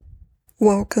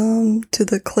Welcome to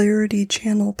the Clarity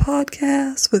Channel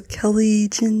podcast with Kelly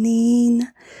Janine.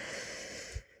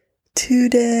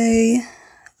 Today,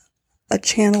 a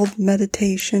channeled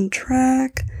meditation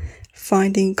track,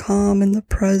 finding calm in the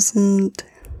present,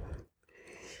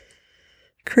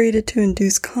 created to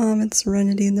induce calm and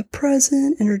serenity in the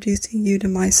present, introducing you to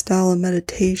my style of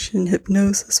meditation,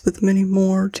 hypnosis, with many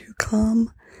more to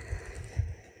come.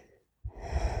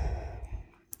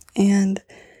 And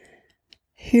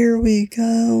here we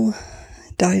go,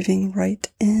 diving right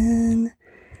in.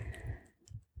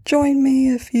 Join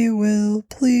me if you will,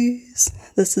 please.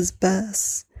 This is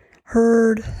best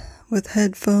heard with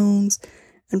headphones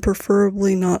and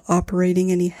preferably not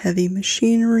operating any heavy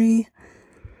machinery.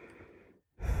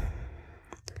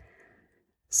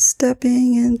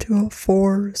 Stepping into a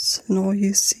forest, and all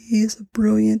you see is a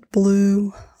brilliant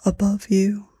blue above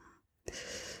you.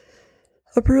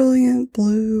 A brilliant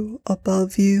blue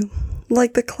above you,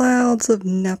 like the clouds of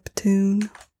Neptune.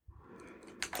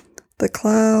 The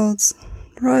clouds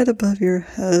right above your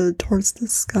head towards the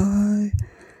sky.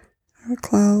 There are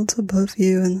clouds above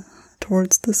you and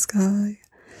towards the sky.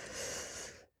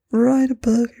 Right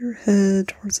above your head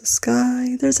towards the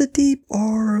sky, there's a deep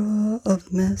aura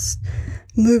of mist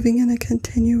moving in a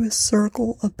continuous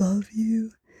circle above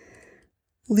you,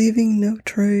 leaving no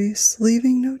trace.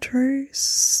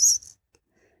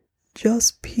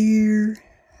 Just pure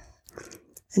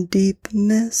and deep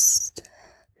mist.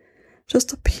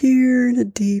 Just a pure and a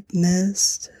deep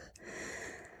mist.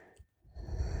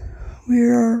 We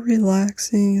are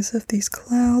relaxing as if these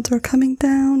clouds are coming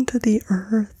down to the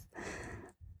earth.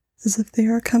 As if they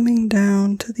are coming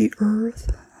down to the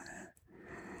earth.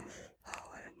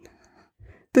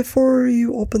 Before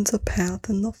you opens a path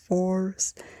in the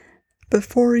forest.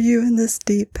 Before you in this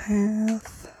deep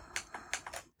path.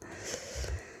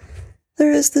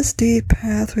 There is this deep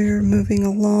path we are moving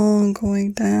along,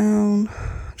 going down,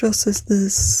 just as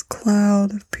this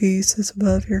cloud of peace is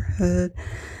above your head,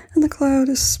 and the cloud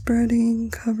is spreading,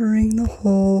 covering the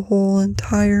whole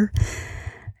entire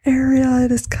area.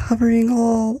 It is covering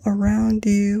all around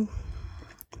you.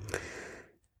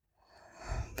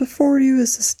 Before you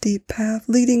is this deep path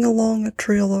leading along a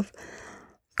trail of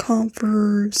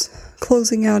comforts,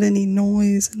 closing out any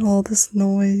noise, and all this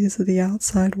noise of the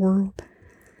outside world.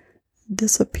 It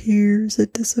disappears.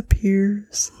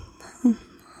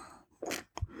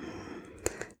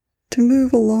 To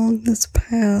move along this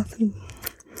path, and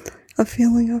a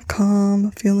feeling of calm,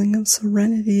 a feeling of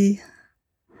serenity,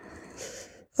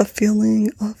 a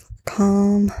feeling of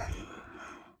calm.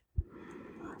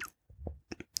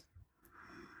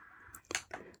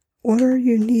 What are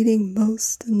you needing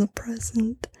most in the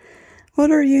present? What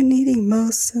are you needing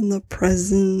most in the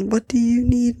present? What do you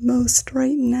need most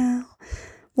right now?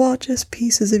 Watch as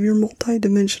pieces of your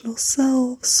multidimensional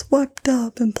self swept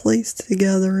up and placed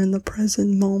together in the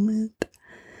present moment.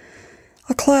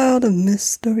 A cloud of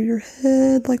mist over your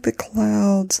head like the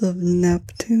clouds of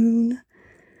Neptune.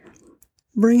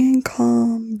 Bringing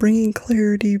calm, bringing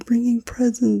clarity, bringing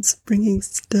presence, bringing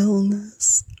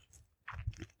stillness.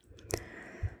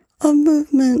 A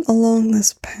movement along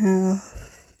this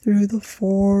path through the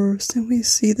forest, and we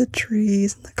see the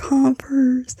trees and the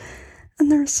conifers, and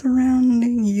they're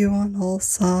surrounding you on all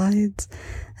sides.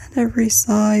 And every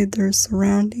side they're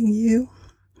surrounding you.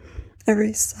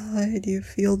 Every side you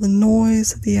feel the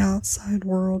noise of the outside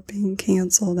world being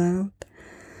canceled out.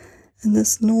 And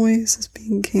this noise is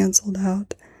being canceled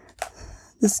out.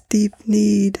 This deep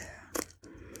need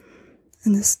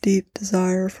and this deep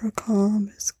desire for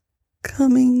calm is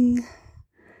coming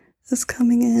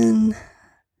in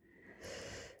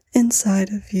inside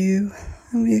of you,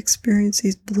 and we experience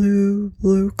these blue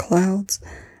clouds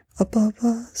above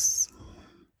us.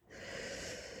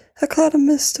 A cloud of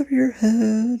mist over your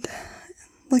head,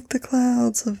 like the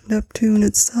clouds of Neptune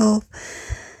itself.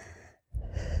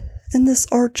 And this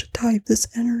archetype, this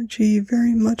energy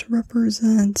very much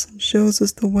represents and shows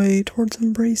us the way towards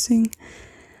embracing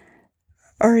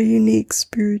our unique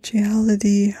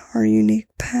spirituality, our unique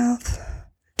path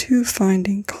to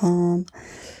finding calm.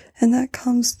 And that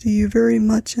comes to you very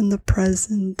much in the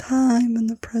present time, in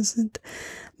the present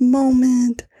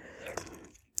moment.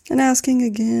 And asking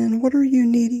again, what are you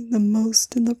needing the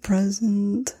most in the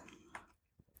present?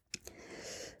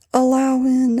 Allow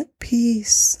in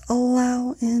peace,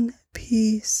 allow in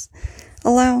peace,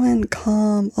 allow in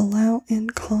calm,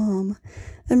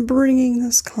 and bringing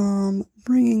this calm,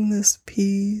 bringing this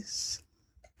peace.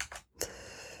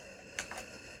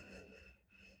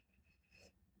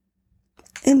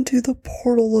 Into the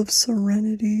portal of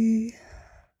serenity,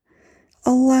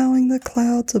 allowing the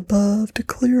clouds above to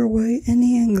clear away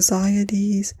any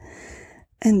anxieties,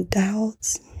 and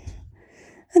doubts.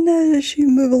 And as you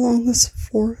move along this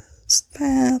forest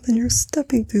path and you're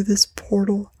stepping through this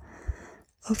portal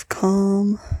of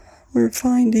calm, we're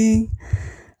finding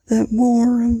that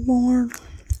more and more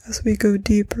as we go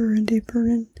deeper and deeper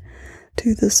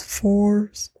into this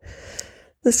forest,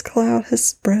 this cloud has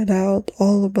spread out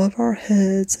all above our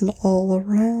heads and all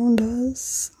around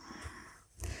us.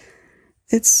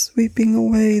 It's sweeping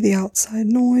away the outside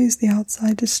noise, the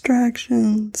outside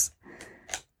distractions,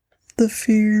 the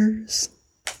fears,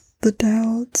 the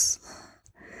doubts.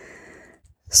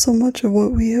 So much of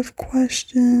what we have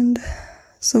questioned,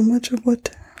 so much of what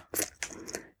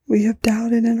we have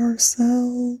doubted in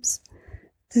ourselves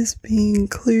is being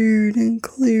cleared and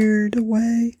cleared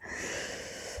away.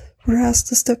 We're asked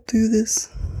to step through this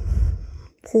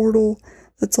portal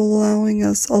that's allowing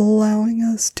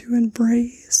us to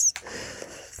embrace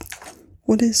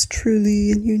what is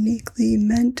truly and uniquely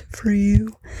meant for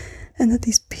you, and that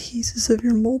these pieces of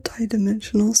your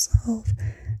multidimensional self,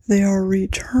 they are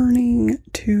returning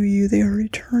to you. They are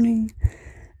returning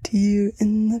to you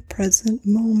in the present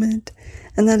moment,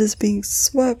 and that is being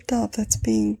swept up, that's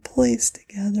being placed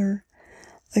together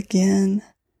again.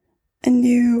 And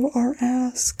you are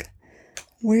asked,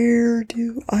 where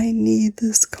do I need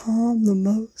this calm the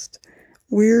most?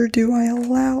 Where do I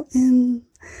allow in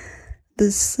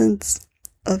this sense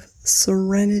of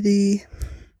serenity?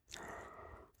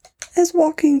 As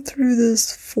walking through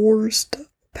this forest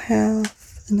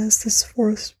path, and as this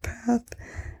forest path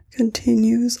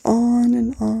continues on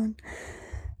and on,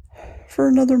 for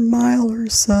another mile or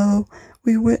so,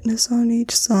 we witness on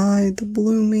each side the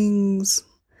bloomings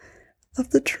of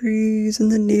the trees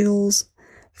and the needles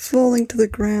falling to the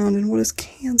ground and what is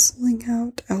canceling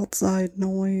out outside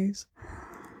noise.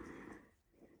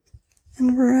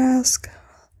 And we're asked,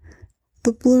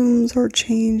 the blooms are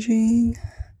changing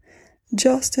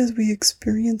just as we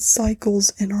experience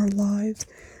cycles in our lives,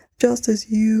 just as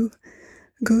you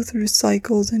go through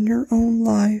cycles in your own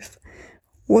life.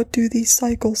 What do these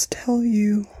cycles tell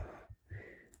you?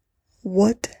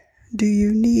 What do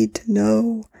you need to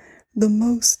know the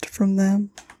most from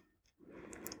them?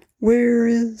 Where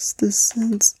is this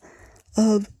sense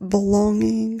of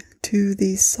belonging to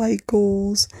these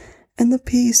cycles, and the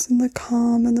peace and the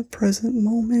calm and the present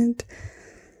moment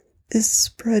is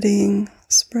spreading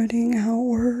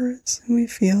outwards, and we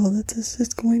feel that this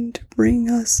is going to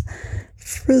bring us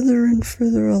further and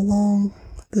further along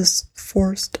this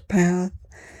forest path.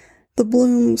 The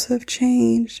blooms have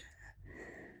changed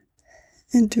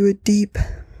into a deep,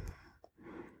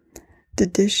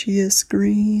 deciduous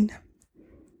green,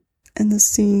 and the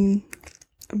scene,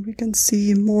 we can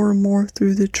see more and more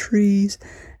through the trees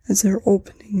as they're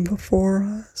opening before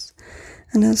us.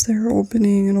 And as they're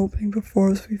opening and opening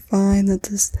before us, we find that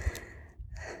this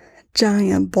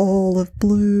giant ball of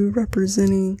blue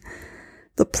representing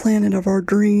the planet of our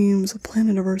dreams, the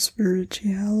planet of our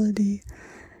spirituality,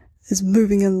 is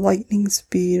moving in lightning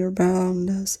speed around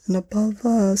us and above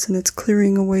us, and it's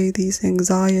clearing away these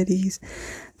anxieties,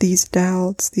 these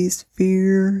doubts, these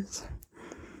fears.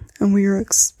 And we are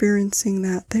experiencing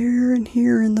that there and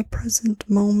here in the present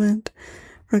moment.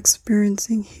 We're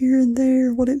experiencing here and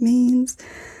there what it means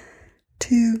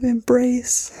to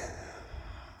embrace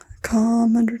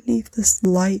calm underneath this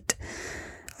light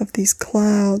of these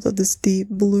clouds, of this deep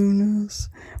blueness.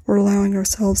 We're allowing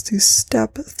ourselves to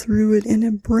step through it and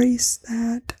embrace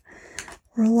that.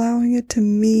 We're allowing it to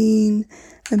mean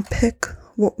and pick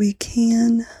what we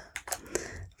can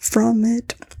from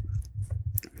it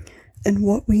and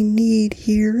what we need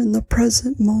here in the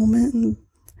present moment. And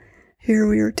here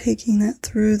we are taking that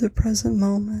through the present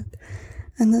moment.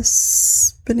 And this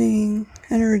spinning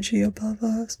energy above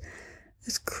us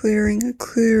is clearing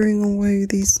away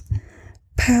these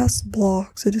past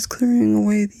blocks. It is clearing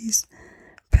away these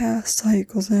past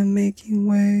cycles and making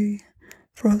way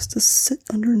for us to sit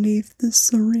underneath this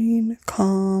serene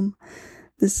calm,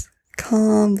 this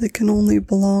calm that can only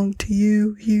belong to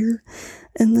you here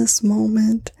in this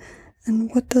moment.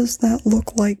 And what does that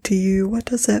look like to you? What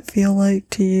does that feel like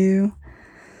to you?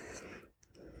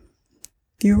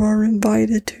 You are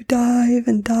invited to dive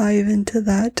into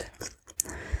that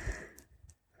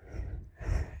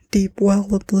deep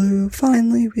well of blue.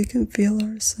 Finally, we can feel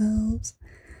ourselves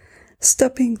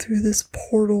stepping through this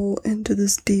portal into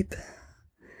this deep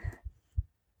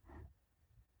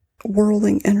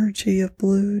whirling energy of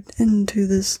blue, into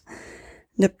this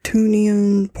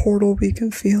Neptunian portal. We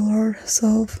can feel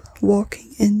ourselves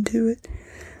walking into it.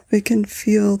 We can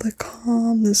feel the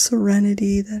calm, the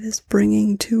serenity that is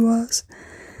bringing to us,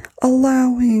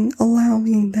 allowing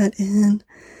that in.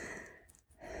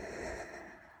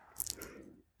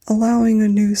 allowing a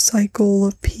new cycle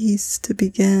of peace to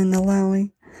begin,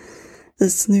 allowing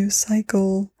this new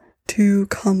cycle to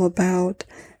come about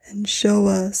and show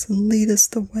us and lead us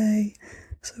the way.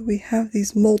 So we have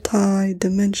these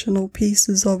multi-dimensional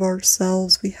pieces of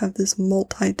ourselves. We have this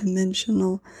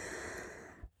multi-dimensional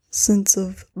sense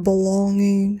of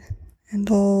belonging, and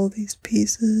all these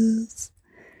pieces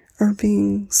are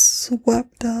being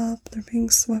swept up. They're being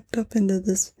swept up into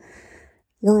this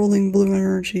whirling blue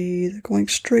energy. They're going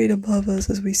straight above us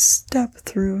as we step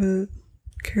through it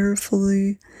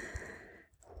carefully.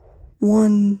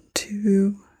 1,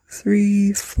 2,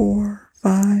 3, 4,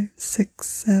 5, 6,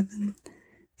 7,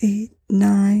 8,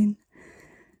 9,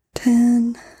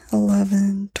 10,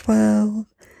 11, 12,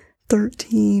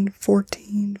 13,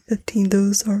 14, 15.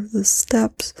 Those are the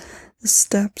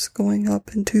steps going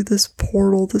up into this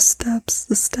portal, the steps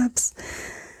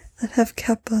that have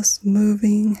kept us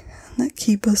moving, that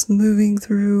keep us moving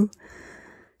through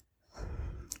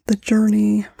the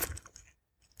journey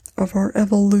of our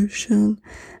evolution.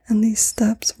 And these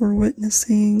steps we're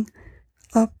witnessing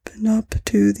up and up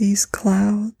to these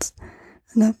clouds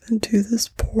and up into this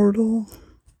portal.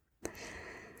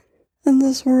 And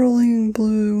this whirling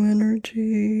blue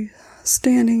energy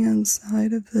standing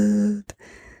inside of it,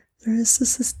 there is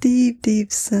this deep,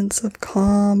 deep sense of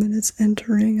calm, and it's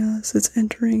entering us. It's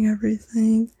entering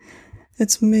everything.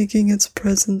 It's making its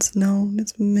presence known.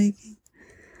 It's making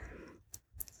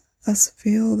us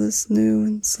feel this new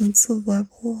and sensitive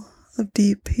level of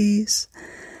deep peace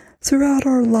throughout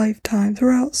our lifetime,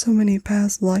 throughout so many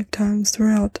past lifetimes,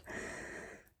 throughout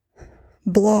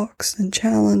blocks and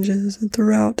challenges, and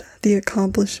throughout the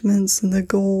accomplishments and the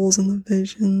goals and the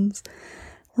visions.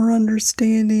 We're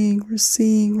understanding, we're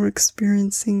seeing, we're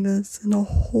experiencing this in a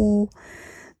whole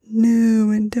new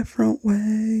and different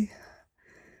way.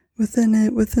 Within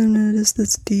it is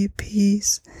this deep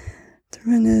peace.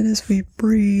 Through it as we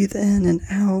breathe in and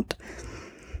out,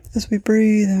 as we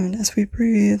breathe in, as we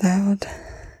breathe out.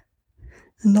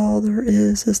 And all there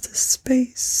is this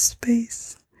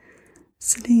space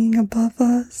sitting above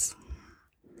us.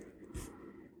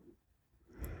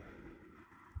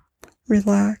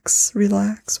 Relax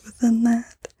within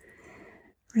that.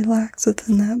 Relax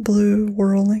within that blue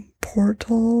whirling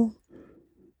portal.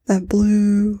 That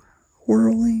blue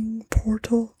whirling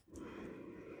portal.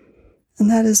 And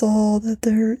that is all that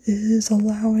there is,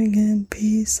 allowing in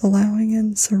peace, allowing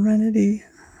in serenity.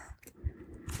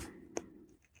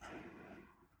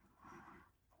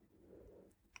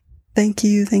 Thank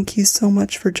you so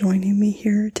much for joining me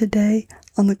here today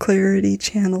on the Clarity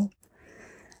Channel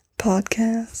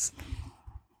podcast.